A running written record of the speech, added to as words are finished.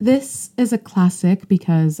This is a classic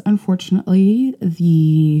because, unfortunately,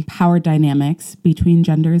 the power dynamics between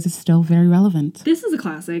genders is still very relevant. This is a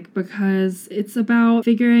classic because it's about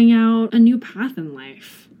figuring out a new path in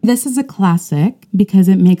life. This is a classic because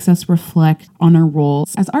it makes us reflect on our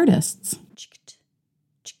roles as artists.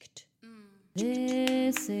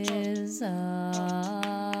 This is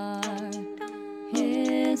our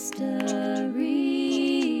history.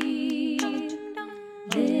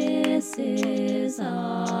 This is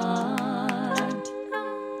our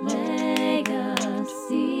legacy.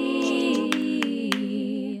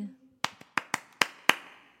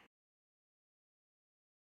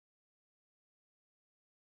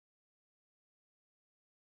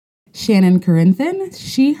 Shannon Corinthan,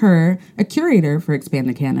 she, her, a curator for Expand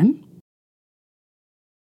the Canon.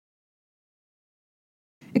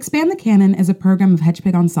 Expand the Canon is a program of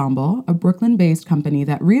Hedgepig Ensemble, a Brooklyn-based company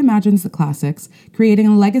that reimagines the classics, creating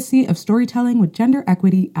a legacy of storytelling with gender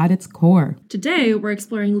equity at its core. Today, we're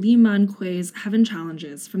exploring Man-kuei's Heaven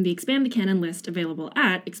Challenges from the Expand the Canon list available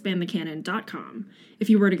at expandthecanon.com. If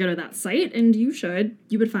you were to go to that site, and you should,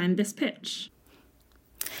 you would find this pitch.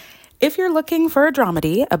 If you're looking for a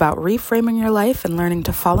dramedy about reframing your life and learning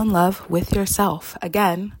to fall in love with yourself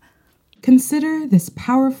again, consider this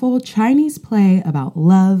powerful Chinese play about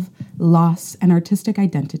love, loss, and artistic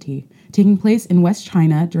identity. Taking place in West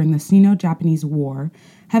China during the Sino-Japanese War,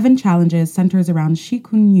 Heaven Challenges centers around Shi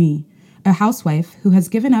Kunyi, a housewife who has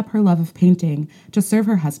given up her love of painting to serve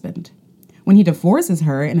her husband. When he divorces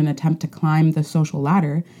her in an attempt to climb the social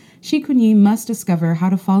ladder, Shi Kunyi must discover how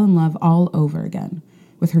to fall in love all over again,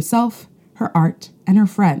 with herself, her art, and her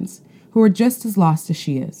friends, who are just as lost as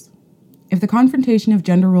she is. If the confrontation of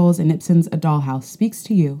gender roles in Ibsen's A Dollhouse speaks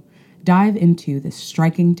to you, dive into this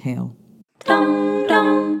striking tale. Dun,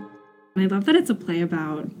 dun. I love that it's a play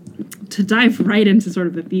about, to dive right into sort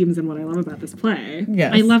of the themes and what I love about this play.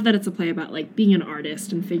 Yes. I love that it's a play about, like, being an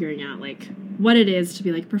artist and figuring out, like, what it is to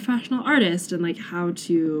be, like, a professional artist and, like, how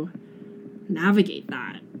to navigate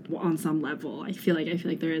that on some level. I feel like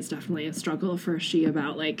there is definitely a struggle for She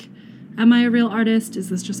about, like, am I a real artist? Is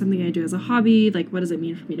this just something I do as a hobby? Like, what does it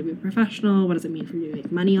mean for me to be a professional? What does it mean for me to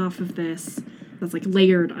make money off of this? That's, like,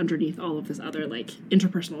 layered underneath all of this other, like,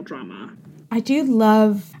 interpersonal drama. I do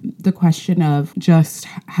love the question of just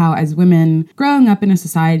how, as women, growing up in a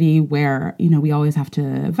society where, you know, we always have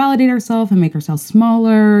to validate ourselves and make ourselves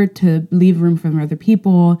smaller to leave room for other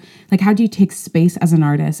people. Like, how do you take space as an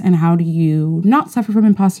artist, and how do you not suffer from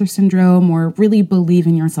imposter syndrome or really believe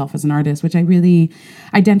in yourself as an artist, which I really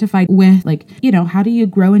identified with. Like, you know, how do you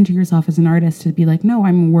grow into yourself as an artist to be like, no,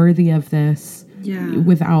 I'm worthy of this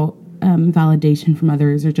without validation from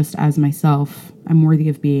others, or just as myself, I'm worthy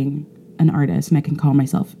of being an artist and I can call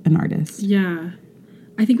myself an artist. Yeah.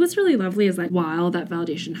 I think what's really lovely is that while that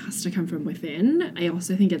validation has to come from within, I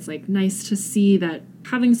also think it's, like, nice to see that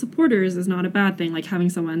having supporters is not a bad thing. Like,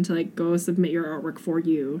 having someone to, like, go submit your artwork for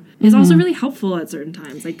you is also really helpful at certain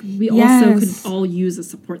times. Like, we also could all use a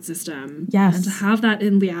support system. Yes. And to have that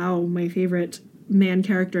in Liao, my favorite man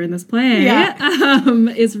character in this play,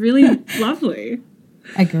 is really lovely.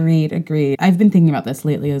 Agreed. I've been thinking about this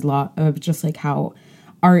lately a lot of just, like, how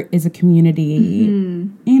art is a community,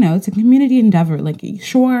 you know, it's a community endeavor. Like,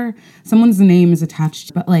 sure, someone's name is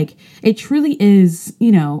attached, but, like, it truly is,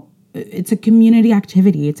 you know, it's a community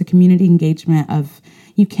activity. It's a community engagement of,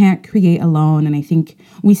 you can't create alone. And I think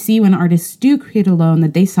we see when artists do create alone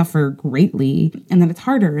that they suffer greatly and that it's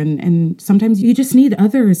harder. And sometimes you just need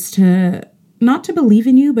others to, not to believe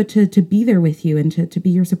in you, but to be there with you and to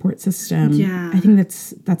be your support system. Yeah. I think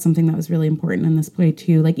that's something that was really important in this play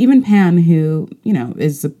too. Like, even Pan, who, you know,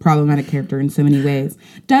 is a problematic character in so many ways,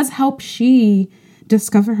 does help She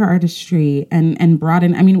discover her artistry and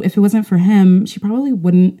broaden. I mean, if it wasn't for him, she probably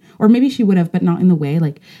wouldn't, or maybe she would have, but not in the way,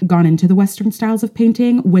 like, gone into the Western styles of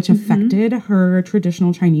painting, which affected her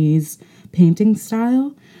traditional Chinese painting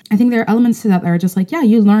style. I think there are elements to that are just like, yeah,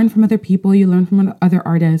 you learn from other people, you learn from other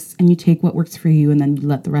artists, and you take what works for you, and then you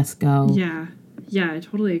let the rest go. Yeah, I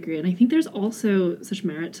totally agree. And I think there's also such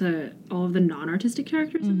merit to all of the non-artistic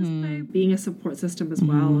characters in this play being a support system as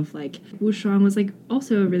well. Of, like, Wu Shuang was, like,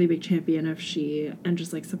 also a really big champion of She and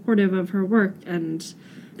just, like, supportive of her work. And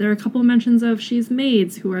there are a couple of mentions of She's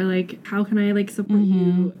maids who are like, how can I, like, support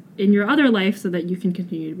you in your other life so that you can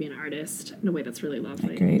continue to be an artist in a way that's really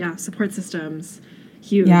lovely. Yeah, support systems.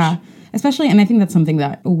 Huge. Yeah, especially, and I think that's something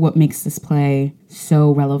that what makes this play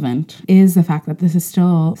so relevant is the fact that this is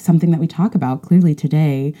still something that we talk about clearly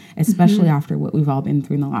today, especially after what we've all been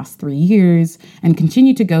through in the last 3 years and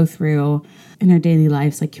continue to go through in our daily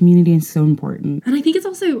lives. Like, community is so important. And I think it's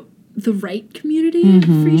also the right community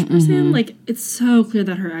for each person. Like, it's so clear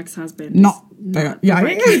that her ex-husband is not the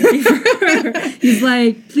right community for her. He's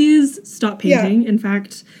like, please stop painting. In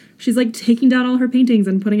fact, she's like taking down all her paintings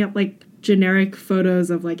and putting up like generic photos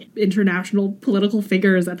of like international political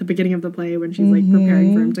figures at the beginning of the play when she's like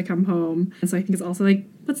preparing for him to come home. And so I think it's also like,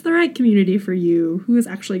 what's the right community for you? Who is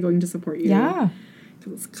actually going to support you? Yeah.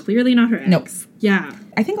 It's clearly not her ex. Nope. Yeah.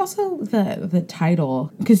 I think also the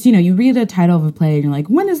title, because, you know, you read a title of a play and you're like,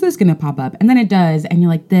 when is this going to pop up? And then it does. And you're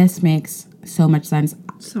like, this makes so much sense.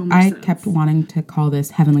 So much sense. I kept wanting to call this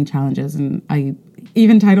Heavenly Challenges. And I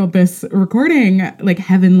even titled this recording like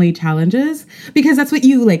Heavenly Challenges, because that's what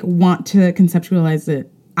you like want to conceptualize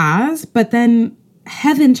it as. But then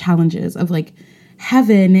heaven challenges of like,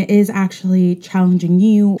 heaven is actually challenging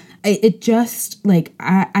you. It just like,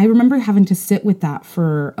 I remember having to sit with that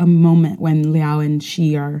for a moment when Liao and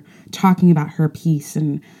she are talking about her piece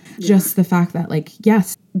and just the fact that like,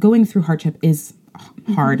 yes, going through hardship is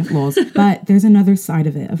hard, lols, but there's another side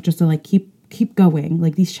of it of just to like keep going.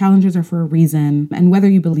 Like these challenges are for a reason. And whether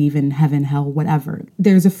you believe in heaven, hell, whatever,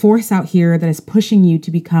 there's a force out here that is pushing you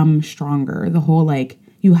to become stronger. The whole like,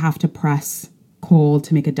 you have to press coal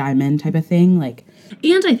to make a diamond type of thing. Like,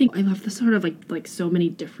 and I think I love the sort of like so many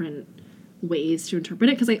different ways to interpret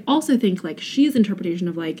it, because I also think like she's interpretation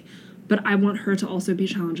of like, but I want her to also be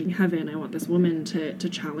challenging heaven. I want this woman to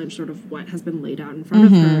challenge sort of what has been laid out in front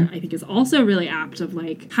of her, I think is also really apt of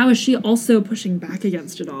like, how is she also pushing back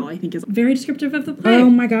against it all, I think is very descriptive of the play. Oh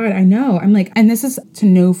my God, I know. I'm like, and this is to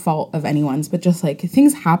no fault of anyone's, but just like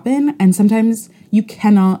things happen and sometimes you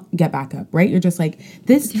cannot get back up, right? You're just like,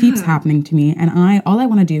 this keeps happening to me and all I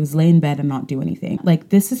want to do is lay in bed and not do anything. Like,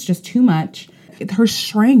 this is just too much. Her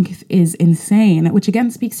strength is insane, which again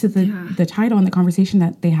speaks to the title and the conversation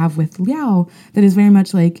that they have with Liao, that is very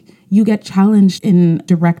much like, you get challenged in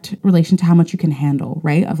direct relation to how much you can handle,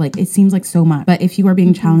 right? Of like, it seems like so much, but if you are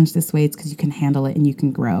being challenged this way, it's because you can handle it and you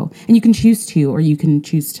can grow and you can choose to, or you can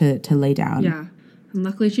choose to lay down. Yeah. And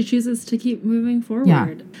luckily she chooses to keep moving forward.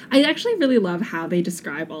 Yeah. I actually really love how they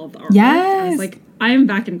describe all of the artwork. Yes. I was like, I am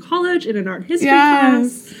back in college in an art history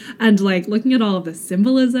class and like looking at all of the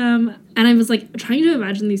symbolism. And I was like trying to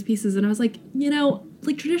imagine these pieces and I was like, you know,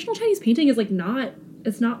 like traditional Chinese painting is like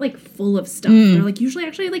it's not like full of stuff. They're like usually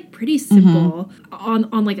actually like pretty simple.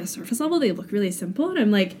 On like a surface level, they look really simple. And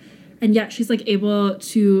I'm like, and yet she's like able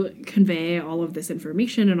to convey all of this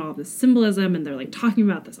information and all of this symbolism. And they're like talking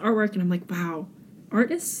about this artwork. And I'm like, wow. Art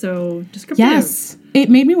is so descriptive. Yes. It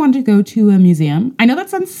made me want to go to a museum. I know that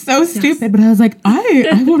sounds so stupid, but I was like,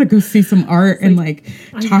 I want to go see some art and like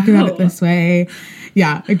talk about it this way.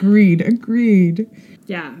 Yeah, agreed.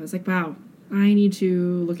 Yeah, I was like, wow, I need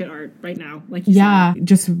to look at art right now. Like you said. It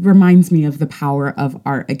just reminds me of the power of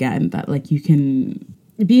art again, that like you can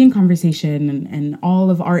be in conversation and all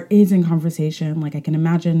of art is in conversation. Like I can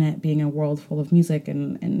imagine it being a world full of music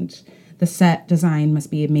and the set design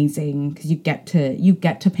must be amazing because you get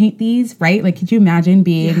to paint these, right? Like, could you imagine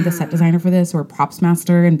being the set designer for this or props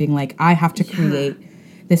master and being like, I have to create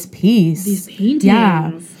this piece. These paintings.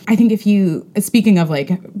 Yeah. I think if you, speaking of like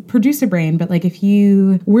producer brain, but like if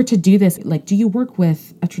you were to do this, like, do you work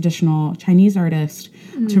with a traditional Chinese artist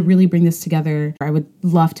to really bring this together? I would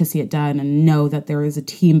love to see it done and know that there is a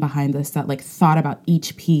team behind this that like thought about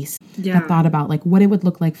each piece, that thought about like what it would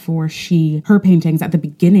look like for her paintings at the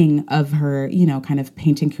beginning of her, you know, kind of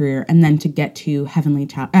painting career, and then to get to heaven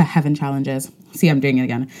challenges. See, I'm doing it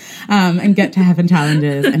again. And get to heaven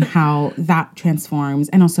challenges and how that transforms,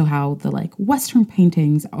 and also how the like Western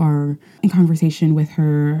paintings are in conversation with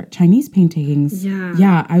her Chinese paintings.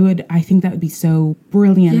 Yeah, I think that would be so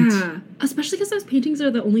brilliant. Yeah, especially because those paintings are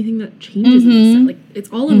the only thing that changes in the set. Like, it's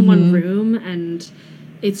all in one room, and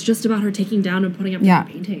it's just about her taking down and putting up different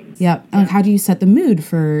paintings. Yeah. Like, how do you set the mood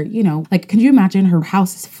for, you know, like, can you imagine her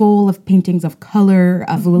house is full of paintings of color,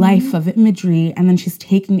 of life, of imagery, and then she's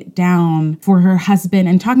taking it down for her husband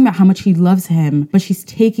and talking about how much he loves him, but she's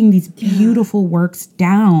taking these beautiful works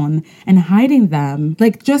down and hiding them.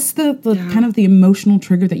 Like, just the kind of the emotional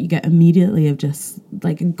trigger that you get immediately of just,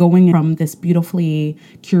 like, going from this beautifully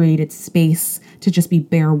curated space to just be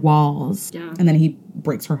bare walls. Yeah. And then he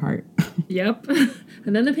breaks her heart. Yep.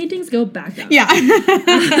 And then the paintings go back up. Yeah.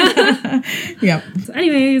 Yep. So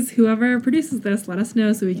anyways, whoever produces this, let us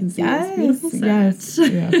know so we can see this beautiful set.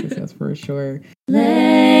 Yes, for sure.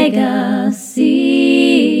 Legacy.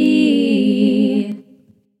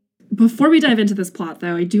 Before we dive into this plot,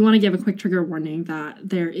 though, I do want to give a quick trigger warning that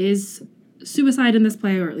there is suicide in this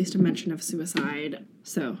play, or at least a mention of suicide.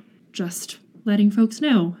 So just letting folks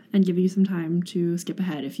know and giving you some time to skip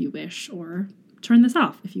ahead if you wish, or turn this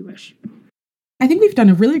off if you wish. I think we've done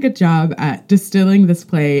a really good job at distilling this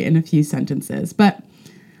play in a few sentences, but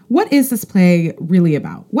what is this play really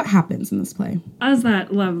about? What happens in this play? As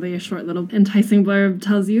that lovely, short, little enticing blurb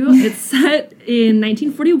tells you, it's set in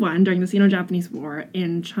 1941 during the Sino-Japanese War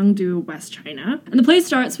in Chengdu, West China. And the play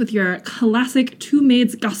starts with your classic two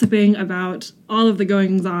maids gossiping about all of the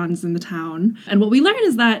goings-ons in the town. And what we learn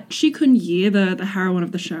is that Shi Kun-yi, the heroine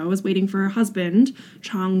of the show, is waiting for her husband,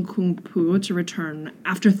 Chang Kung-pu, to return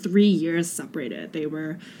after 3 years separated. They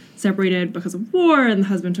were separated because of war, and the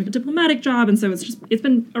husband took a diplomatic job, and so it's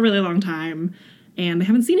been a really long time, and they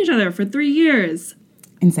haven't seen each other for 3 years.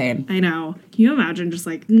 Insane. I know. Can you imagine just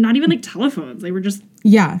like, not even like telephones, they were just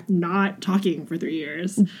not talking for 3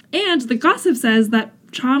 years. And the gossip says that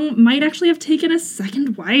Chang might actually have taken a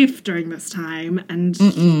second wife during this time, and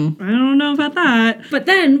I don't know about that. But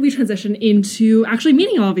then we transition into actually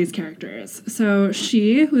meeting all of these characters. So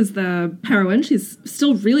she, who is the heroine, she's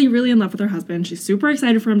still really, really in love with her husband. She's super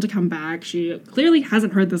excited for him to come back. She clearly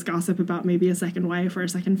hasn't heard this gossip about maybe a second wife or a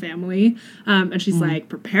second family. And she's like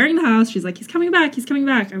preparing the house. She's like, he's coming back.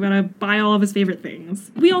 I've got to buy all of his favorite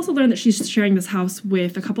things. We also learn that she's sharing this house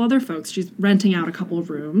with a couple other folks. She's renting out a couple of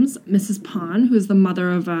rooms. Mrs. Pan, who is the mother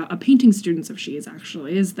of a painting student of she's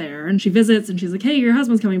actually, is there, and she visits, and she's like, hey, your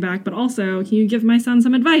husband's coming back, but also, can you give my son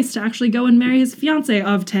some advice to actually go and marry his fiance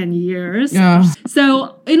of 10 years?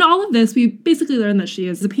 So in all of this, we basically learn that she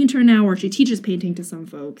is a painter now, or she teaches painting to some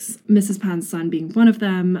folks, Mrs. Pan's son being one of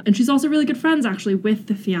them, and she's also really good friends, actually, with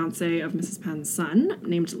the fiance of Mrs. Pan's son,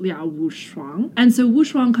 named Liao Wu Shuang. And so Wu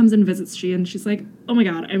Shuang comes and visits she, and she's like, oh my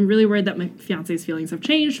god, I'm really worried that my fiance's feelings have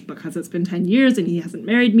changed because it's been 10 years and he hasn't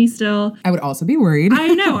married me still. I would also be worried. I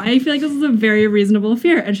know. I feel like this is a very reasonable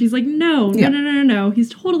fear. And she's like, no. He's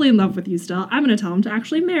totally in love with you still. I'm going to tell him to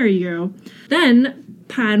actually marry you. Then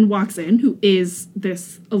Pan walks in, who is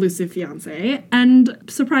this elusive fiance, and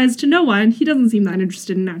surprised to no one, he doesn't seem that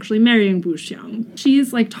interested in actually marrying Wu Xiang.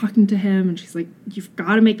 She's like talking to him, and she's like, you've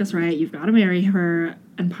got to make this right. You've got to marry her.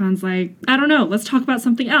 And Pan's like, I don't know. Let's talk about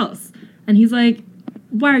something else. And he's like,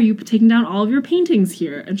 why are you taking down all of your paintings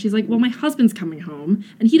here? And she's like, well, my husband's coming home,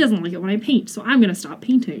 and he doesn't like it when I paint, so I'm going to stop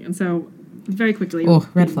painting. And so very quickly... Oh,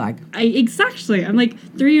 red flag. Exactly. I'm like,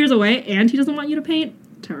 3 years away, and he doesn't want you to paint?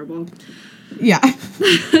 Terrible. Yeah.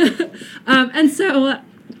 And so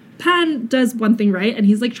Pan does one thing right, and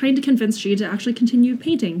he's like trying to convince Shi to actually continue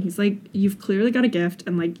painting. He's like, you've clearly got a gift,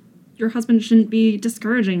 and like, your husband shouldn't be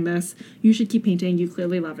discouraging this. You should keep painting. You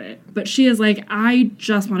clearly love it. But she is like, I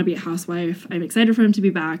just want to be a housewife. I'm excited for him to be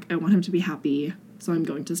back. I want him to be happy. So I'm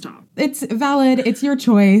going to stop. It's valid. It's your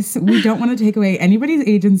choice. We don't want to take away anybody's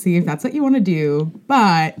agency if that's what you want to do.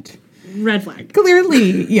 But... red flag.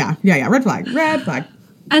 Clearly. Yeah. Red flag.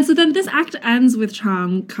 And so then this act ends with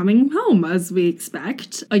Chang coming home, as we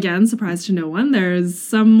expect. Again, surprise to no one, there's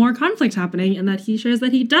some more conflict happening in that he shares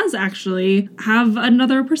that he does actually have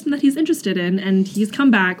another person that he's interested in, and he's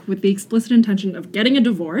come back with the explicit intention of getting a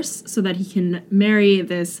divorce so that he can marry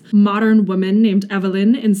this modern woman named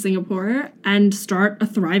Evelyn in Singapore and start a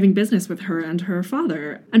thriving business with her and her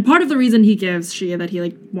father. And part of the reason he gives Shia that he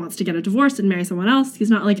like wants to get a divorce and marry someone else,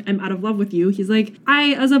 he's not like, I'm out of love with you. He's like,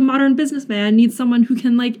 I, as a modern businessman, need someone who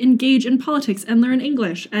can like engage in politics and learn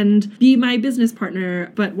English and be my business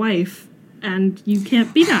partner but wife, and you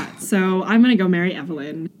can't be that, so I'm gonna go marry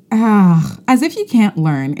Evelyn. As if you can't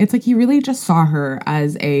learn. It's like he really just saw her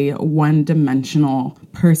as a one-dimensional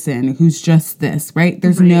person who's just this, right?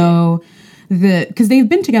 There's no... because they've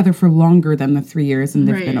been together for longer than the 3 years and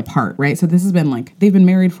they've been apart, right? So this has been like, they've been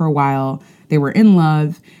married for a while, they were in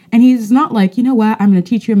love, and he's not like, you know what, I'm going to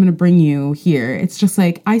teach you, I'm going to bring you here. It's just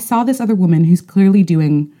like, I saw this other woman who's clearly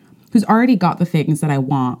who's already got the things that I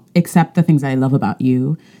want, except the things that I love about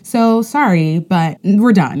you. So sorry, but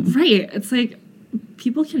we're done. Right. It's like,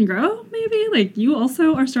 people can grow, maybe? Like, you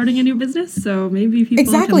also are starting a new business, so maybe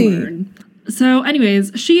people can learn. So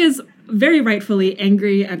anyways, she is very rightfully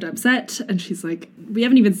angry and upset, and she's like, we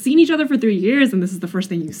haven't even seen each other for 3 years, and this is the first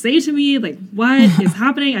thing you say to me. Like, what is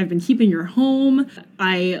happening? I've been keeping your home.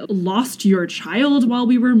 I lost your child while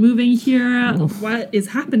we were moving here. Oof. What is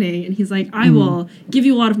happening? And he's like, I will give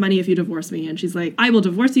you a lot of money if you divorce me. And she's like, I will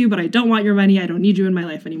divorce you, but I don't want your money. I don't need you in my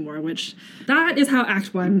life anymore, which that is how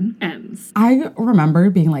Act 1 ends. I remember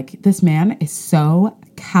being like, this man is so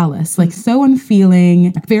callous, like so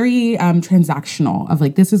unfeeling, very transactional of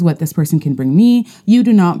like, this is what this person can bring me. You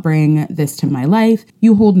do not bring this to my life.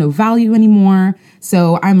 You hold no value anymore.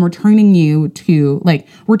 So I'm returning you to like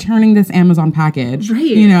returning this Amazon package,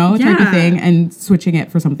 you know, type of thing, and switching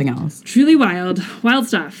it for something else. Truly wild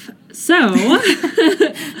stuff. So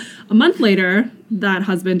a month later, that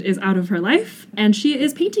husband is out of her life and she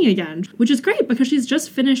is painting again, which is great because she's just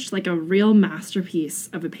finished like a real masterpiece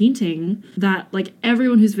of a painting that like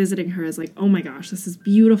everyone who's visiting her is like, oh my gosh, this is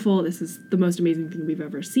beautiful. This is the most amazing thing we've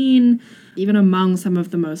ever seen. Even among some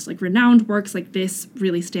of the most like renowned works, like this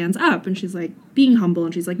really stands up. And she's like being humble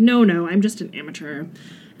and she's like, no, I'm just an amateur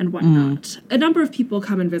and whatnot. A number of people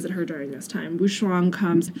come and visit her during this time. Wu Shuang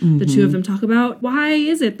comes. The two of them talk about why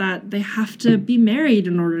is it that they have to be married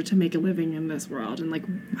in order to make a living in this world, and like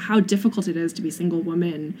how difficult it is to be single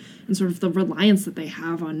women and sort of the reliance that they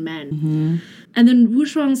have on men. And then Wu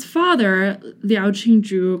Shuang's father, Liao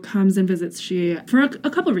Qingzhu, comes and visits Xi for a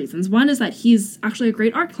couple of reasons. One is that he's actually a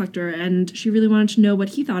great art collector, and she really wanted to know what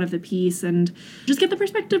he thought of the piece and just get the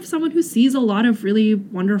perspective of someone who sees a lot of really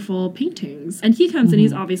wonderful paintings. And he comes and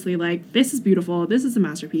he's obviously like, this is beautiful, this is a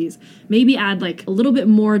masterpiece. Maybe add like a little bit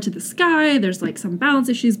more to the sky. There's like some balance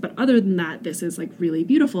issues, but other than that, this is like really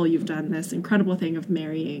beautiful. You've done this incredible thing of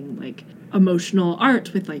marrying like emotional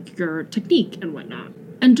art with like your technique and whatnot.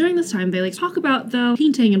 And during this time, they like talk about the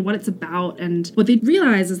painting and what it's about. And what they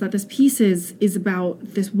realize is that this piece is about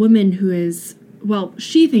this woman who is, well,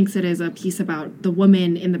 she thinks it is a piece about the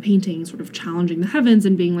woman in the painting sort of challenging the heavens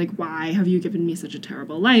and being like, why have you given me such a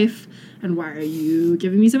terrible life? And why are you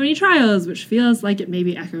giving me so many trials? Which feels like it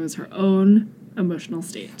maybe echoes her own emotional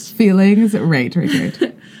state. Feelings, right.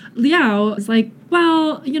 Liao is like,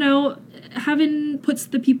 well, heaven puts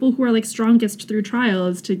the people who are like strongest through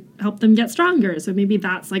trials to help them get stronger. So maybe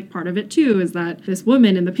that's like part of it too, is that this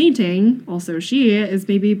woman in the painting, also she, is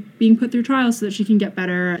maybe being put through trials so that she can get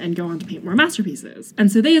better and go on to paint more masterpieces. And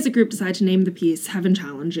so they as a group decide to name the piece Heaven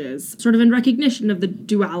Challenges, sort of in recognition of the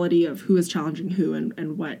duality of who is challenging who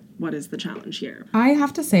and what is the challenge here. I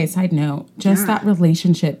have to say, side note, just that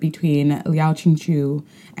relationship between Liao Qingzhu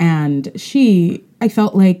and Xi, I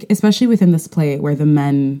felt like, especially within this play where the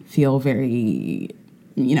men feel very,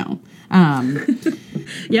 Yep.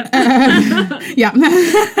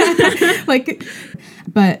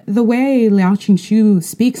 But the way Liao Qingzhu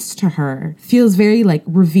speaks to her feels very like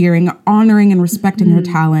revering, honoring and respecting her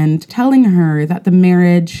talent, telling her that the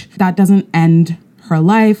marriage, that doesn't end her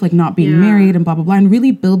life, like not being married and blah, blah, blah, and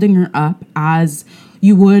really building her up as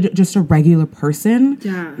you would just a regular person,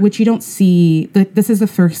 which you don't see. This is the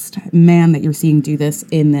first man that you're seeing do this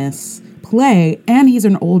in this play, and he's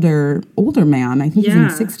an older man. I think he's in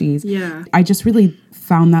his 60s. Yeah. I just really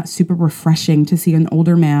found that super refreshing to see an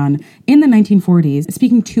older man in the 1940s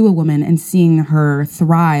speaking to a woman and seeing her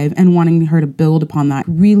thrive and wanting her to build upon that,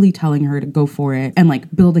 really telling her to go for it and like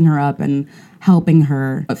building her up and helping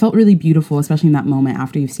her. It felt really beautiful, especially in that moment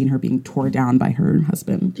after you've seen her being torn down by her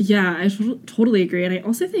husband. Yeah, I totally agree. And I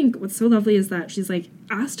also think what's so lovely is that she's like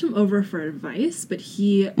asked him over for advice, but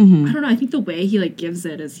he, I don't know, I think the way he like gives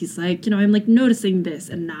it is he's like, I'm like noticing this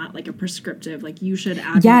and not like a prescriptive, like you should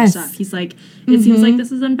add more stuff. He's like, it seems like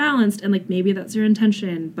this is unbalanced and like maybe that's your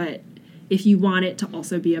intention, but if you want it to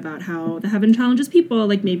also be about how the heaven challenges people,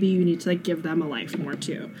 like maybe you need to like give them a life more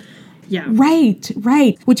too. Yeah. Right.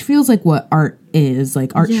 Which feels like what art is,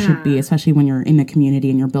 like art should be, especially when you're in a community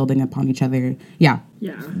and you're building upon each other. Yeah.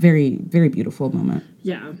 Very, very beautiful moment.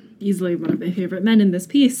 Yeah. Easily one of my favorite men in this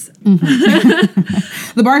piece.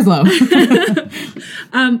 The bar's low.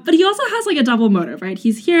 But he also has like a double motive, right?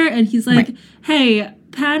 He's here and he's like, hey,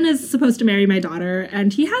 Pan is supposed to marry my daughter,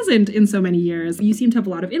 and he hasn't in so many years. You seem to have a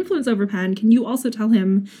lot of influence over Pan. Can you also tell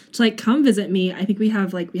him to like come visit me? I think we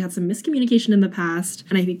had some miscommunication in the past,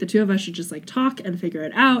 and I think the two of us should just like talk and figure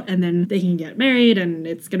it out, and then they can get married, and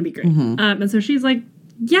it's gonna be great. And so she's like,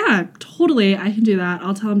 yeah, totally, I can do that.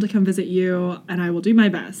 I'll tell him to come visit you, and I will do my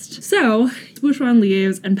best. So, Wu Shuang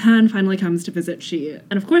leaves, and Pan finally comes to visit Xi.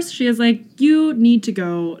 And of course, she is like, you need to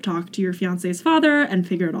go talk to your fiancé's father and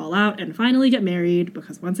figure it all out and finally get married,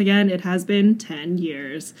 because once again, it has been 10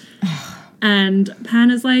 years. And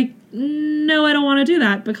Pan is like, no, I don't want to do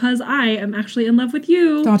that, because I am actually in love with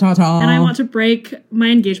you. And I want to break my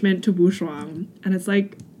engagement to Wu Shuang. And it's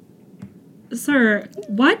like, sir,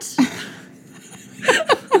 what?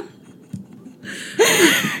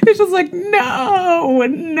 It's just like, no.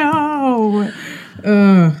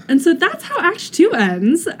 And so that's how Act 2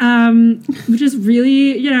 ends, which is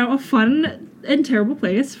really, a fun and terrible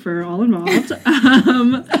place for all involved. The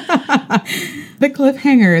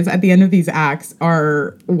cliffhangers at the end of these acts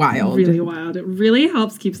are wild. Really wild. It really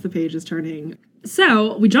helps keeps the pages turning.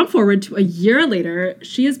 So we jump forward to a year later.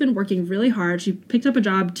 She has been working really hard. She picked up a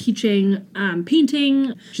job teaching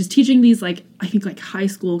painting. She's teaching these I think high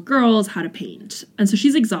school girls how to paint. And so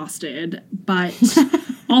she's exhausted, but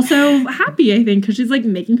also happy, I think, because she's like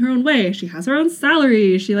making her own way. She has her own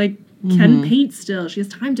salary. She can paint still. She has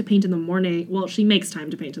time to paint in the morning. Well, she makes time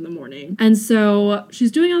to paint in the morning. And so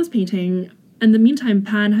she's doing all this painting. In the meantime,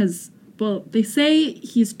 Pan has, well, they say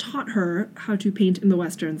he's taught her how to paint in the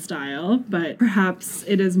Western style, but perhaps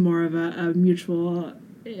it is more of a mutual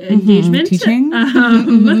engagement. Teaching?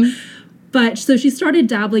 But so she started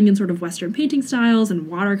dabbling in sort of Western painting styles and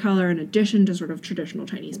watercolor in addition to sort of traditional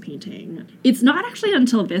Chinese painting. It's not actually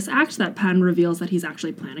until this act that Pan reveals that he's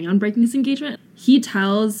actually planning on breaking his engagement. He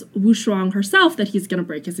tells Wu Shuang herself that he's going to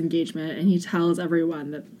break his engagement, and he tells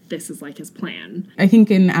everyone that this is like his plan. I think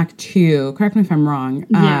in Act 2, correct me if I'm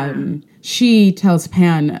wrong, she tells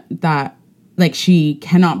Pan that like she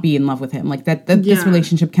cannot be in love with him, like that this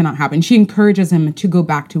relationship cannot happen. She encourages him to go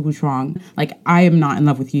back to Wu Shuang. Like, I am not in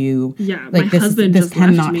love with you. Yeah, like my this husband this just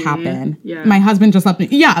cannot left me. happen. Yeah. My husband just left me.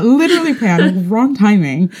 Yeah, literally, Pan, wrong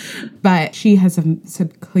timing. But she has some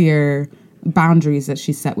clear boundaries that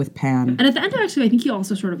she set with Pan. And at the end of Act 2, I think he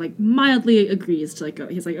also sort of like mildly agrees to like go.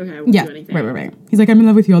 He's like, okay, I won't do anything. Right. He's like, I'm in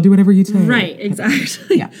love with you. I'll do whatever you say. Right,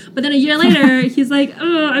 exactly. Yeah. But then a year later, he's like,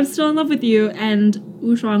 oh, I'm still in love with you. And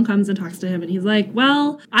Wu Shuang comes and talks to him, and he's like,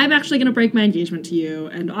 well, I'm actually going to break my engagement to you.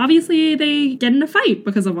 And obviously they get in a fight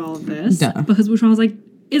because of all of this. Duh. Because Wu Shuang's like,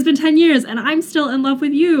 it's been 10 years and I'm still in love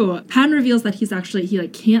with you. Pan reveals that he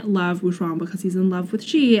like can't love Wu Shuang because he's in love with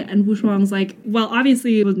Xi. And Wu Shuang's like, well,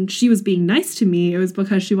 obviously when she was being nice to me, it was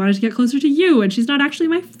because she wanted to get closer to you and she's not actually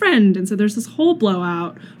my friend. And so there's this whole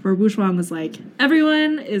blowout where Wu Shuang was like,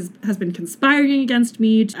 everyone has been conspiring against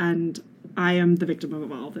me and I am the victim of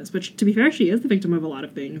all of this, which, to be fair, she is the victim of a lot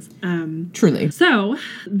of things. Truly. So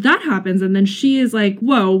that happens, and then she is like,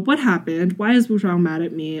 whoa, what happened? Why is Wu Shuang mad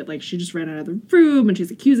at me? Like, she just ran out of the room, and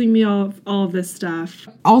she's accusing me of all of this stuff.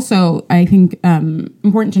 Also, I think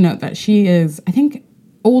important to note that she is, I think,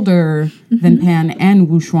 older than Pan and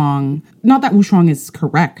Wu Shuang. Not that Wu Shuang is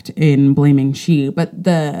correct in blaming Xi, but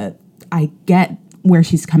I get where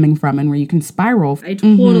she's coming from and where you can spiral. I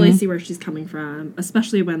totally see where she's coming from,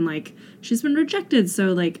 especially when, like, she's been rejected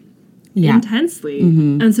so, like, intensely.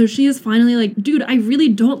 And so she is finally like, dude, I really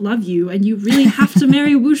don't love you, and you really have to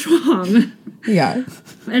marry Wu Shuang. Yeah.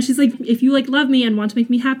 And she's like, if you, like, love me and want to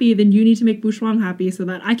make me happy, then you need to make Wu Shuang happy so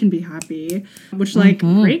that I can be happy. Which, like,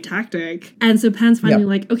 great tactic. And so Pan's finally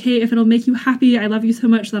like, okay, if it'll make you happy, I love you so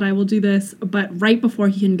much that I will do this. But right before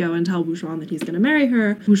he can go and tell Wu Shuang that he's going to marry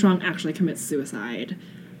her, Wu Shuang actually commits suicide.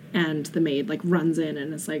 And the maid, like, runs in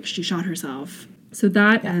and is like, she shot herself. So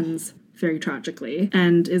that ends very tragically,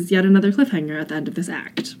 and is yet another cliffhanger at the end of this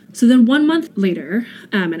act. So then 1 month later,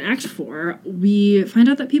 in Act 4, we find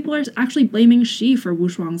out that people are actually blaming Xi for Wu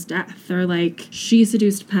Shuang's death. They're like, she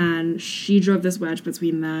seduced Pan, she drove this wedge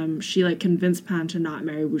between them, she, like, convinced Pan to not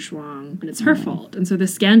marry Wu Shuang, and it's her fault. And so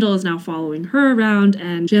this scandal is now following her around,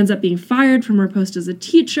 and she ends up being fired from her post as a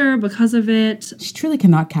teacher because of it. She truly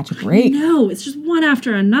cannot catch a break. No, it's just one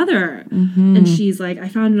after another. And she's like, I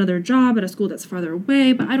found another job at a school that's farther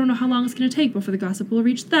away, but I don't know how long it's going to take before the gossip will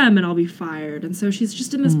reach them and I'll be fired. And so she's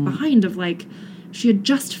just in this bind of, like, she had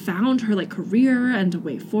just found her, like, career and a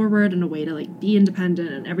way forward and a way to, like, be independent,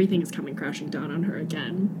 and everything is coming crashing down on her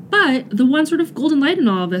again. But the one sort of golden light in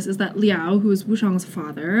all of this is that Liao, who is Wu Shuang's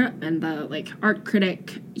father and the, like, art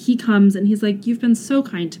critic, he comes and he's like, you've been so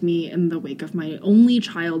kind to me in the wake of my only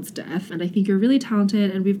child's death, and I think you're really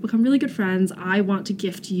talented and we've become really good friends. I want to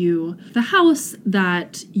gift you the house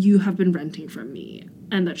that you have been renting from me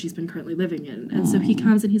and that she's been currently living in. And so he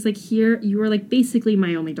comes and he's like, here, you are, like, basically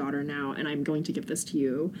my only daughter now, and I'm going to give this to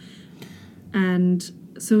you. And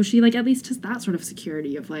so she, like, at least has that sort of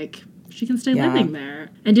security of, like, she can stay living there.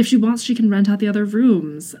 And if she wants, she can rent out the other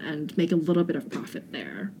rooms and make a little bit of profit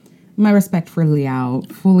there. My respect for Liao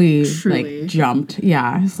fully, Truly. like, jumped.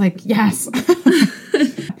 Yeah, it's like, yes.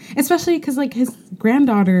 Especially because, like, his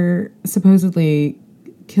granddaughter supposedly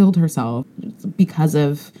killed herself because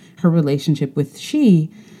of her relationship with Xi,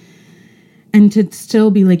 and to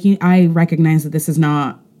still be like, I recognize that this is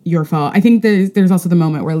not your fault. I think there's also the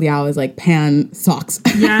moment where Liao is like, Pan sucks.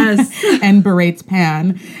 Yes. And berates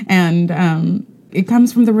Pan, and it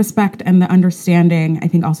comes from the respect and the understanding, I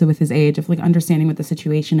think also with his age, of, like, understanding what the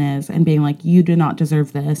situation is and being like, you do not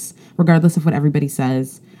deserve this, regardless of what everybody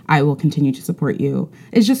says. I will continue to support you.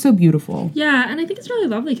 It's just so beautiful. Yeah, and I think it's really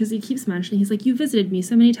lovely because he keeps mentioning, he's like, you visited me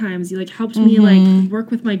so many times. You, like, helped me, like,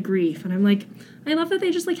 work with my grief. And I'm like, I love that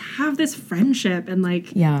they just, like, have this friendship and,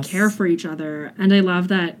 like, care for each other. And I love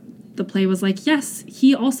that the play was like, yes,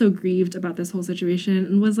 he also grieved about this whole situation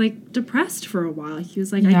and was, like, depressed for a while. He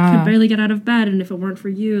was like, I could barely get out of bed, and if it weren't for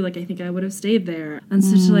you, like, I think I would have stayed there. And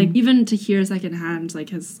so to, like, even to hear secondhand, like,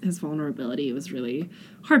 his vulnerability was really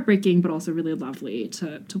heartbreaking, but also really lovely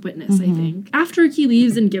to witness, I think. After he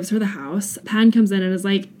leaves and gives her the house, Pan comes in and is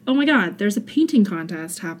like, oh my god, there's a painting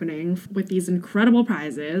contest happening with these incredible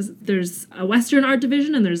prizes. There's a Western art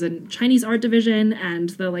division and there's a Chinese art division, and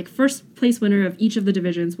the like first place winner of each of the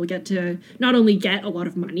divisions will get to not only get a lot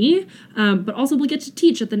of money, but also will get to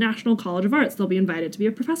teach at the National College of Arts. They'll be invited to be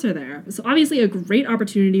a professor there. So obviously a great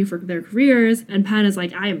opportunity for their careers, and Pan is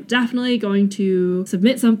like, I am definitely going to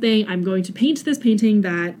submit something. I'm going to paint this painting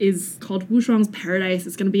that is called Wu Shuang's Paradise.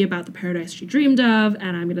 It's going to be about the paradise she dreamed of,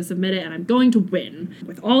 and I'm going to submit it, and I'm going to win.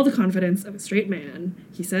 With all the confidence of a straight man,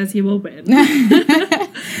 he says he will win.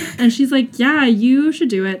 And she's like, yeah, you should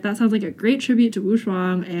do it. That sounds like a great tribute to Wu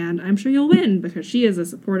Shuang, and I'm sure you'll win because she is a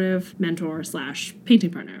supportive mentor /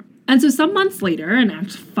 painting partner. And so some months later, in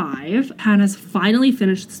Act 5, Pan has finally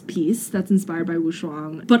finished this piece that's inspired by Wu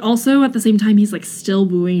Shuang. But also, at the same time, he's, like, still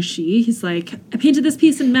wooing Xi. He's like, I painted this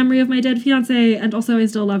piece in memory of my dead fiancé, and also I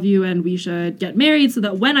still love you, and we should get married so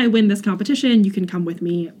that when I win this competition, you can come with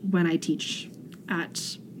me when I teach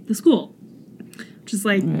at the school. Which is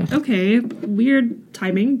like, okay, weird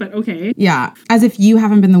timing, but okay. Yeah, as if you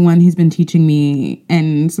haven't been the one who's been teaching me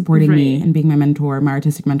and supporting me and being my mentor, my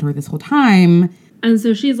artistic mentor this whole time. And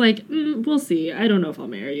so she's like, we'll see. I don't know if I'll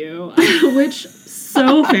marry you. Which,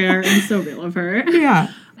 so fair and so real of her.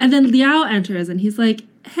 Yeah. And then Liao enters and he's like,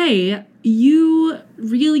 hey, you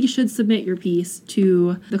really should submit your piece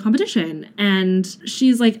to the competition. And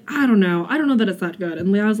she's like, I don't know that it's that good. And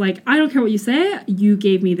Liao's like, I don't care what you say. You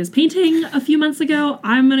gave me this painting a few months ago.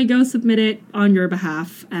 I'm going to go submit it on your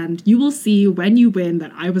behalf. And you will see when you win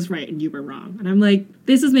that I was right and you were wrong. And I'm like,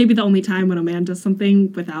 this is maybe the only time when a man does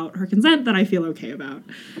something without her consent that I feel okay about.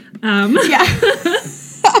 Yeah.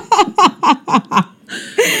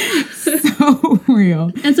 So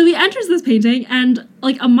real. And so he enters this painting, and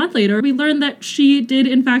like a month later, we learn that she did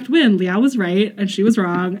in fact win. Liao was right, and she was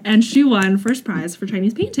wrong, and she won first prize for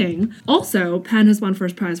Chinese painting. Also, Pan has won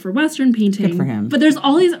first prize for Western painting. Good for him. But there's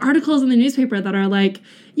all these articles in the newspaper that are like,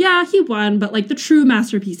 yeah, he won, but like the true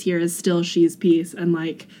masterpiece here is still Xi's piece, and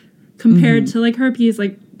like compared to like her piece,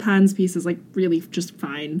 like Pan's piece is like really just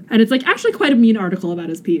fine. And it's like actually quite a mean article about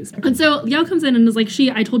his piece. And so Liao comes in and is like, Xi,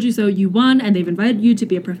 I told you so, you won, and they've invited you to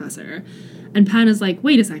be a professor. And Pan is like,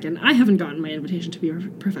 wait a second, I haven't gotten my invitation to be a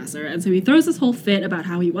professor. And so he throws this whole fit about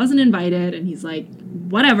how he wasn't invited, and he's like,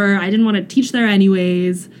 whatever, I didn't want to teach there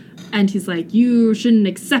anyways. And he's like, you shouldn't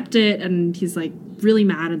accept it. And he's like really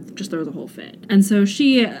mad and just throws a whole fit. And so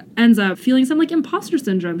she ends up feeling some like imposter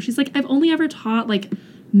syndrome. She's like, I've only ever taught like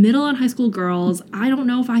middle and high school girls. I don't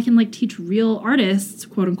know if I can like teach real artists,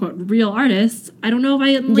 quote unquote, real artists. I don't know if I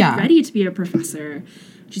am like ready to be a professor.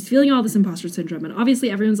 She's feeling all this imposter syndrome, and obviously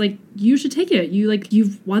everyone's like, you should take it.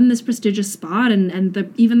 You've won this prestigious spot,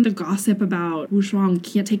 and even the gossip about Wu Shuang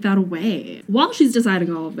can't take that away. While she's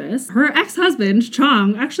deciding all of this, her ex-husband,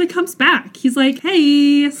 Chong, actually comes back. He's like,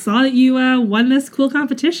 hey, saw that you won this cool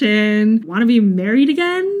competition. Want to be married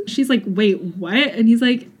again? She's like, wait, what? And he's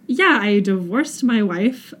like, yeah, I divorced my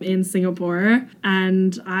wife in Singapore,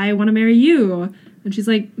 and I want to marry you. And she's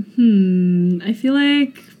like, I feel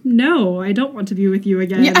like, no, I don't want to be with you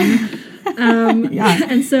again. Yeah.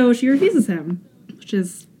 And so she refuses him, which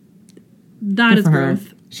is, that is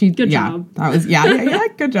growth. Good job. That was,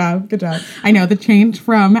 good job. I know the change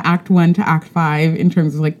from Act 1 to Act 5 in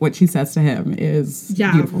terms of like what she says to him is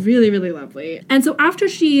beautiful. Really, really lovely. And so after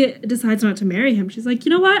she decides not to marry him, she's like,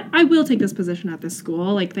 you know what? I will take this position at this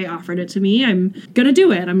school. Like they offered it to me. I'm gonna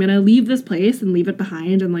do it. I'm gonna leave this place and leave it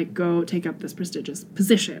behind and like go take up this prestigious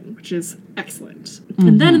position, which is excellent.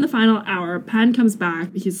 And then in the final hour, Pan comes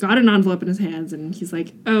back. He's got an envelope in his hands and he's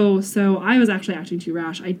like, oh, so I was actually acting too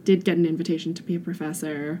rash. I did get an invitation to be a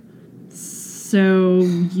professor. So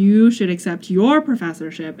you should accept your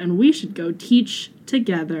professorship and we should go teach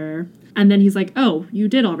together. And then he's like, oh, you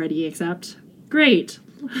did already accept. Great.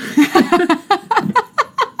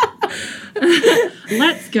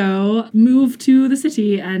 Let's go move to the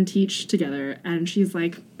city and teach together. And she's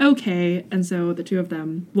like, okay. And so the two of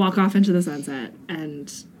them walk off into the sunset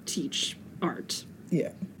and teach art.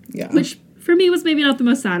 Yeah. Which for me was maybe not the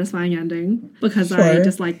most satisfying ending because I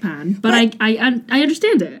dislike Pan, but I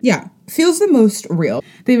understand it. Yeah, feels the most real.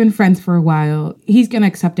 They've been friends for a while. He's gonna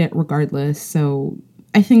accept it regardless. So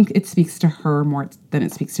I think it speaks to her more than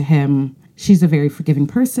it speaks to him. She's a very forgiving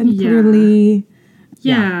person, clearly.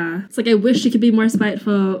 Yeah. It's like I wish she could be more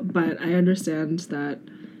spiteful, but I understand that.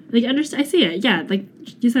 Like, I see it. Yeah, like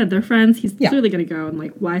you said, they're friends. He's clearly gonna go, and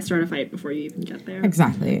like, why start a fight before you even get there?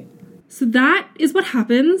 Exactly. So that is what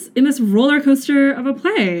happens in this roller coaster of a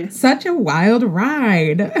play. Such a wild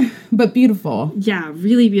ride, but beautiful. Yeah,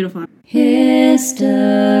 really beautiful. History.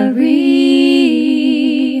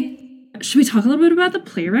 Should we talk a little bit about the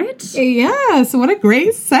playwright? Yes, what a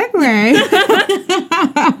great segue.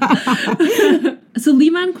 So Li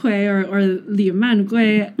Man-kuei, or Li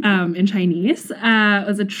Man-kuei in Chinese,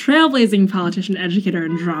 was a trailblazing politician, educator,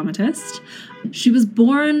 and dramatist. She was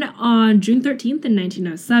born on June 13th in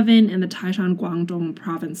 1907 in the Taishan, Guangdong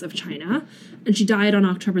province of China, and she died on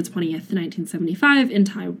October 20th, 1975 in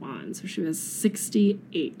Taiwan. So she was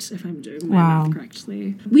 68, if I'm doing my math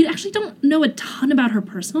correctly. We actually don't know a ton about her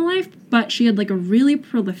personal life, but she had like a really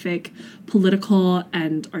prolific political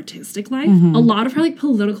and artistic life. A lot of her like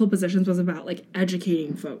political positions was about like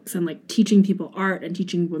educating folks and like teaching people art and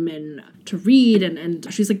teaching women to read,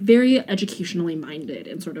 and she's like very educationally minded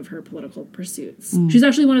in sort of her political pursuits. She's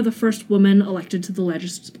actually one of the first women elected to the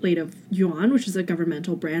legislative yuan, which is a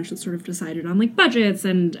governmental branch that sort of decided on like budgets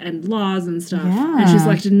and laws and stuff. And she's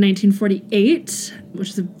elected in 1948, which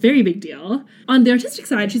is a very big deal. On the artistic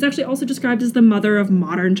side, she's actually also described as the mother of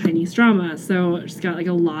modern Chinese drama. So she's got like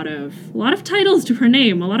a lot of titles to her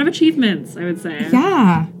name, a lot of achievements, I would say.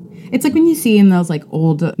 Yeah. It's like when you see in those like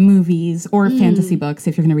old movies or fantasy books,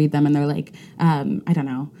 if you're going to read them, and they're like, I don't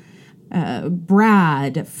know,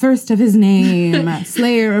 Brad, first of his name,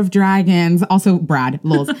 Slayer of Dragons, also Brad,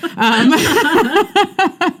 lols,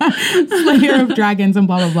 Slayer of Dragons, and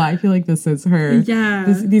blah, blah, blah. I feel like this is her. Yeah.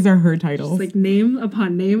 These are her titles. It's like name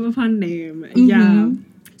upon name upon name. Yeah.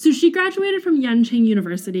 So she graduated from Yanqing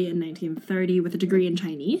University in 1930 with a degree in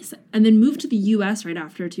Chinese, and then moved to the U.S. right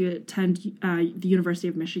after to attend the University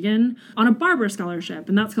of Michigan on a Barber Scholarship.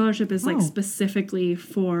 And that scholarship is like specifically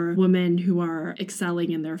for women who are excelling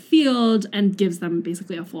in their field and gives them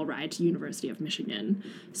basically a full ride to University of Michigan.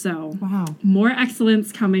 So more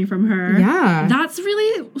excellence coming from her. Yeah. That's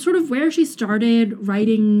really sort of where she started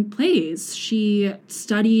writing plays. She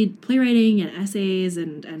studied playwriting and essays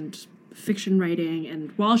and fiction writing,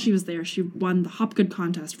 and while she was there, she won the Hopgood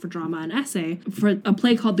contest for drama and essay for a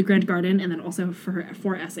play called The Grand Garden, and then also for her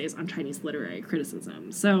 4 essays on Chinese literary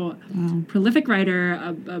criticism. So, prolific writer,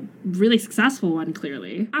 a really successful one,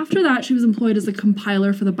 clearly. After that, she was employed as a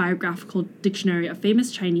compiler for the Biographical Dictionary of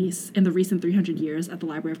Famous Chinese in the recent 300 years at the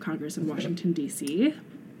Library of Congress in Washington, D.C.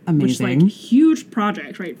 Amazing. Which is like a huge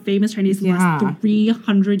project, right? Famous Chinese in the last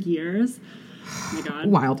 300 years. Oh my God.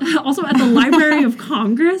 Wild. Also at the Library of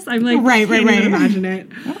Congress. I'm like, can't even imagine it.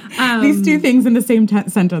 These two things in the same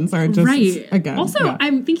sentence are just, again. Also,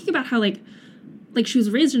 I'm thinking about how like she was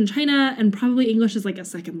raised in China, and probably English is like a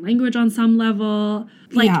second language on some level.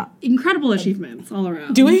 Like incredible achievements all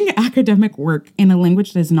around. Doing academic work in a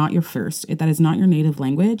language that is not your first, that is not your native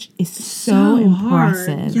language, is so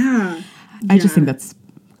impressive. Hard. Yeah. I just think that's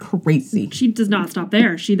crazy. She does not stop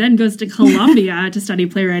there. She then goes to Columbia to study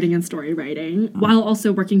playwriting and story writing, while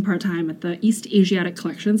also working part-time at the East Asiatic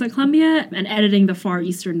Collections at Columbia and editing the Far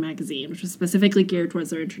Eastern magazine, which was specifically geared towards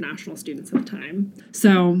their international students at the time.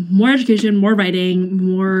 So more education, more writing,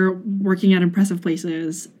 more working at impressive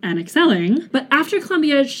places, and excelling. But after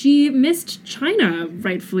Columbia, she missed China,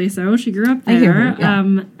 rightfully so. She grew up there. I hear her,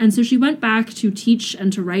 yeah. And so she went back to teach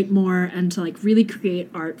and to write more and to like really create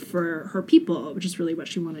art for her people, which is really what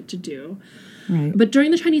she wanted to do. Right. But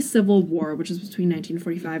during the Chinese Civil War, which was between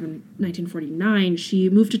 1945 and 1949, she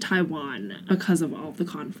moved to Taiwan because of all of the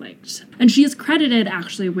conflict. And she is credited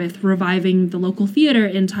actually with reviving the local theater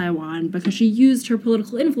in Taiwan because she used her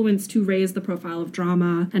political influence to raise the profile of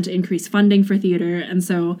drama and to increase funding for theater. And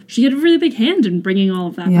so she had a really big hand in bringing all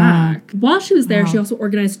of that back. While she was there, she also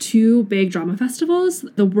organized 2 big drama festivals.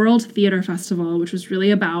 The World Theater Festival, which was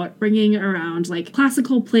really about bringing around like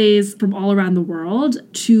classical plays from all around the world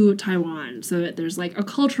to Taiwan. So that there's like a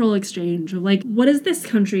cultural exchange of like, what is this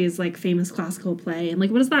country's like famous classical play, and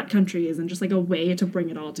like what is that country's, and just like a way to bring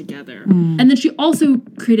it all together. And then she also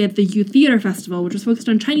created the Youth Theater Festival, which was focused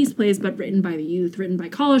on Chinese plays but written by the youth, written by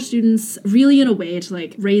college students, really in a way to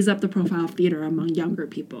like raise up the profile of theater among younger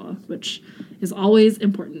people, which is always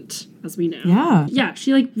important, as we know. Yeah,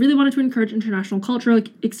 she like really wanted to encourage international cultural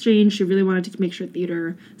exchange. She really wanted to make sure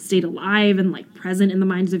theater stayed alive and like present in the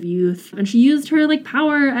minds of youth. And she used her like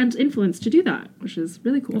power and influence to do that, which is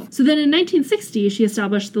really cool. So then in 1960, she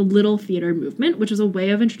established the Little Theater movement, which was a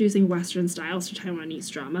way of introducing Western styles to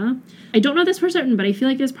Taiwanese drama. I don't know this for certain, but I feel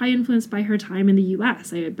like it was probably influenced by her time in the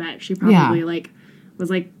U.S. I would bet she probably like was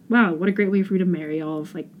like wow, what a great way for me to marry all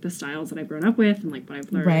of like the styles that I've grown up with and like what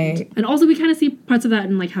I've learned. Right. And also we kind of see parts of that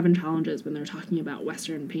in like Heaven Challenges when they're talking about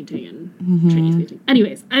Western painting and Chinese painting.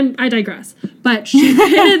 Anyways, I digress. But she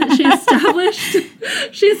established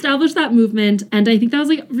that movement, and I think that was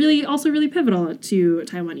like really pivotal to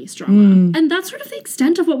Taiwanese drama. And that's sort of the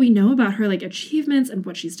extent of what we know about her like achievements and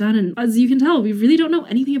what she's done. And as you can tell, we really don't know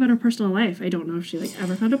anything about her personal life. I don't know if she like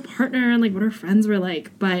ever found a partner and like what her friends were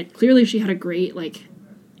like, but clearly she had a great like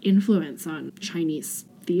influence on Chinese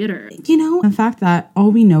theater. You know, the fact that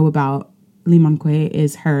all we know about Lee Man-kuei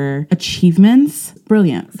is her achievements,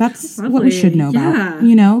 brilliant. That's what we should know about.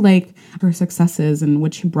 You know, like her successes and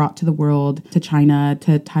what she brought to the world, to China,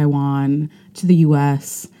 to Taiwan, to the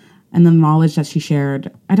US, and the knowledge that she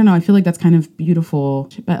shared. I don't know, I feel like that's kind of beautiful.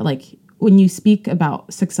 But like when you speak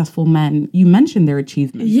about successful men, you mention their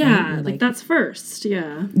achievements. Yeah, right? like that's first.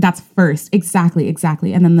 Yeah. That's first. Exactly.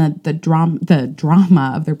 And then the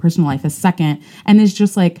drama of their personal life is second, and is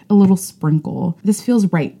just like a little sprinkle. This feels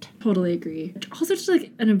right. Totally agree. Also just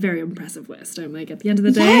like a very impressive list. I'm like, at the end of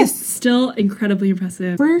the day, still incredibly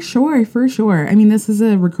impressive. For sure. I mean, this is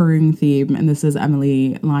a recurring theme, and this is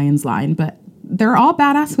Emily Lyon's line, but they're all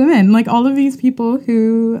badass women. Like all of these people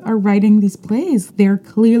who are writing these plays, they're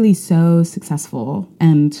clearly so successful.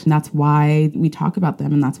 And that's why we talk about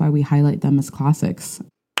them, and that's why we highlight them as classics.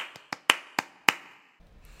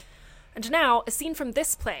 And now, a scene from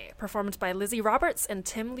this play, performed by Lizzie Roberts and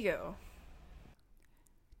Tim Liu.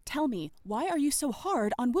 Tell me, why are you so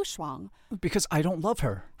hard on Wu Shuang? Because I don't love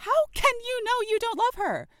her. How can you know you don't love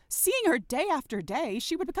her? Seeing her day after day,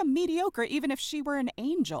 she would become mediocre even if she were an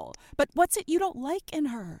angel. But what's it you don't like in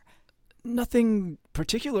her? Nothing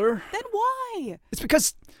particular. Then why?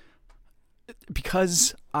 It's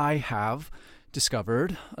because I have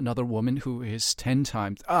discovered another woman who is 10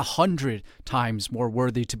 times, 100 times more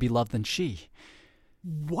worthy to be loved than she.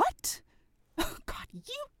 What? Oh, God,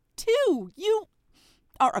 you too. You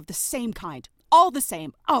are of the same kind. All the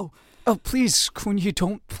same. Oh, please, Kun-yi,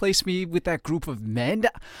 don't place me with that group of men.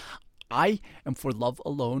 I am for love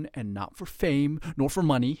alone and not for fame nor for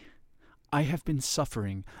money. I have been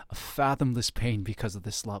suffering a fathomless pain because of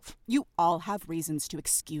this love. You all have reasons to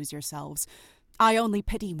excuse yourselves. I only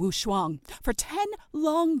pity Wu Shuang. For 10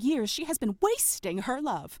 long years, she has been wasting her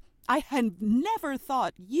love. I had never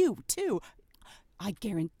thought you, too. I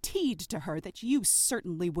guaranteed to her that you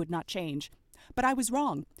certainly would not change. But I was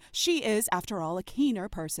wrong. She is, after all, a keener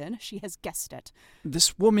person. She has guessed it.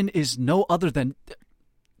 This woman is no other than...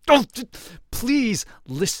 Oh, please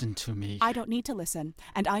listen to me. I don't need to listen,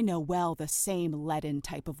 and I know well the same leaden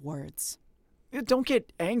type of words. Don't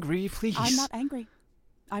get angry, please. I'm not angry.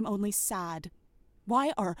 I'm only sad.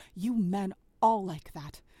 Why are you men all like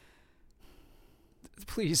that?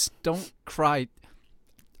 Please, don't cry.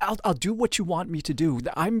 I'll do what you want me to do.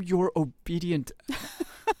 I'm your obedient...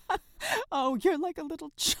 Oh, you're like a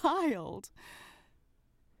little child.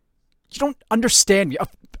 You don't understand me.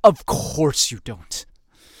 Of course you don't.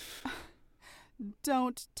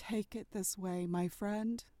 Don't take it this way, my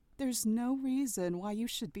friend. There's no reason why you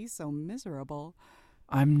should be so miserable.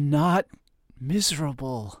 I'm not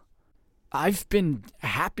miserable. I've been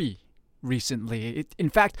happy recently. In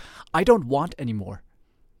fact, I don't want any more.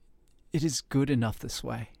 It is good enough this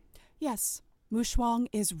way. Yes, Wu Shuang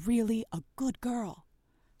is really a good girl.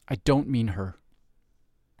 I don't mean her.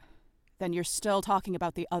 Then you're still talking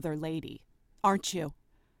about the other lady, aren't you?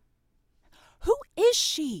 Who is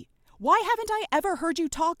she? Why haven't I ever heard you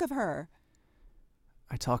talk of her?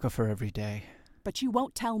 I talk of her every day. But you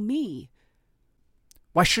won't tell me.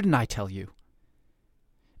 Why shouldn't I tell you?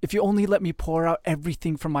 If you only let me pour out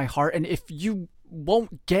everything from my heart, and if you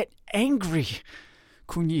won't get angry.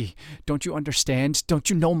 Kun-yi, don't you understand? Don't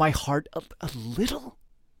you know my heart a little?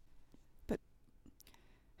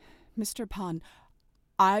 Mr. Pan,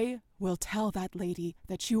 I will tell that lady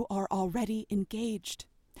that you are already engaged.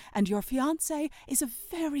 And your fiancée is a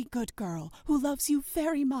very good girl who loves you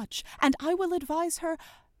very much, and I will advise her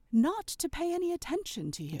not to pay any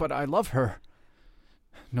attention to you. But I love her.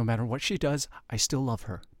 No matter what she does, I still love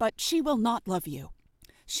her. But she will not love you.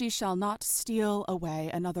 She shall not steal away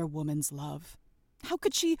another woman's love. How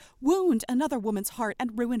could she wound another woman's heart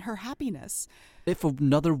and ruin her happiness? If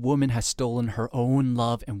another woman has stolen her own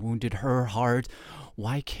love and wounded her heart,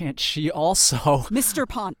 why can't she also? Mr.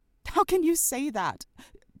 Pan, how can you say that?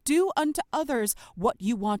 Do unto others what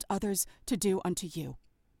you want others to do unto you.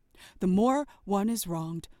 The more one is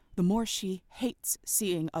wronged, the more she hates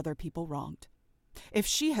seeing other people wronged. If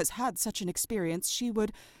she has had such an experience, she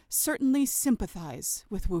would certainly sympathize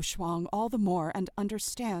with Wu Shuang all the more and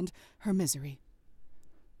understand her misery.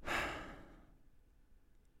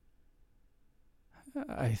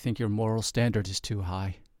 I think your moral standard is too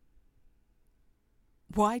high.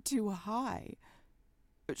 Why too high?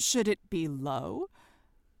 Should it be low?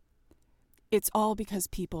 It's all because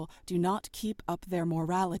people do not keep up their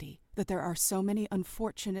morality that there are so many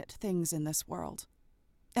unfortunate things in this world.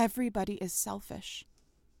 Everybody is selfish.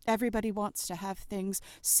 Everybody wants to have things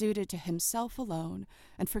suited to himself alone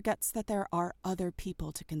and forgets that there are other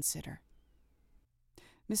people to consider.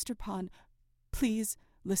 Mr. Pan, please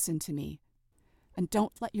listen to me, and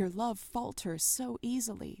don't let your love falter so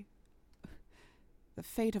easily. The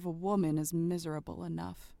fate of a woman is miserable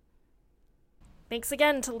enough. Thanks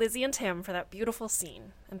again to Lizzie and Tim for that beautiful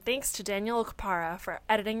scene, and thanks to Daniel Okapara for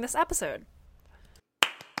editing this episode.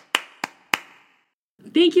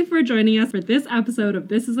 Thank you for joining us for this episode of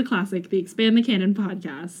This is a Classic, the Expand the Canon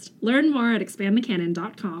podcast. Learn more at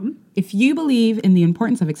expandthecanon.com. If you believe in the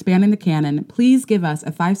importance of expanding the canon, please give us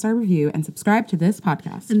a 5-star review and subscribe to this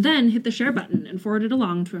podcast. And then hit the share button and forward it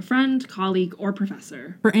along to a friend, colleague, or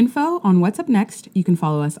professor. For info on what's up next, you can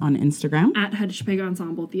follow us on Instagram, At Hedgepig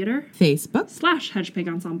Ensemble Theater, Facebook, /Hedgepig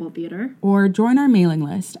Ensemble Theater. or join our mailing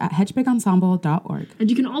list at hedgepigensemble.org. And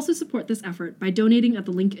you can also support this effort by donating at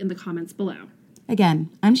the link in the comments below. Again,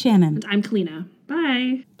 I'm Shannon. And I'm Kalina.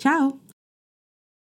 Bye! Ciao!